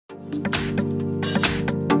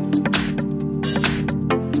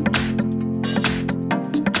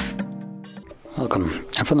Welcome,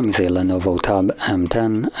 in front of me is a LENOVO Tab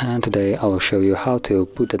M10, and today I'll show you how to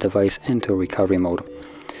boot the device into recovery mode.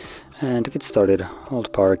 And to get started,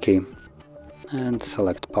 hold power key and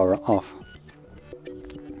select power off.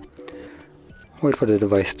 Wait for the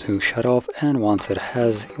device to shut off, and once it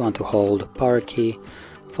has, you want to hold power key,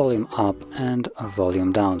 volume up and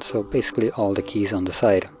volume down, so basically all the keys on the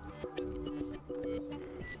side.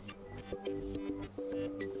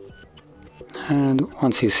 And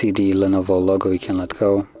once you see the Lenovo logo, you can let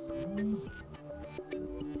go.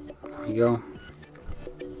 There we go.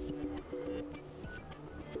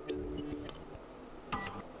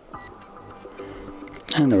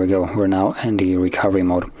 And there we go, we're now in the recovery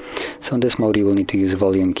mode. So in this mode you will need to use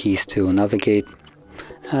volume keys to navigate,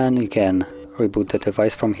 and you can reboot the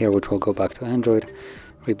device from here, which will go back to Android,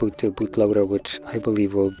 reboot to bootloader, which I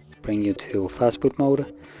believe will bring you to fast boot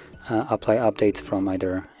mode, apply updates from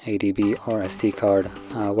either ADB or SD card,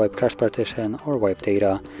 wipe cache partition or wipe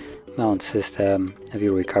data, mount system,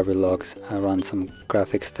 view recovery logs, run some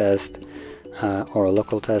graphics test or a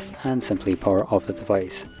local test, and simply power off the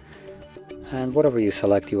device. And whatever you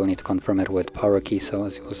select, you will need to confirm it with power key. So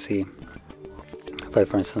as you will see, if I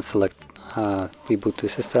for instance select reboot to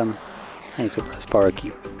system, I need to press power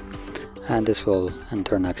key, and this will in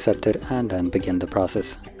turn accept it and then begin the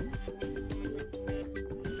process.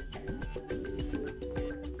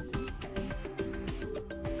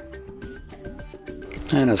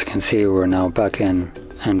 And as you can see, we're now back in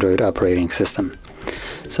Android operating system.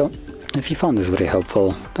 So if you found this video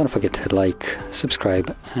helpful, don't forget to hit like,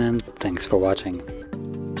 subscribe, and thanks for watching.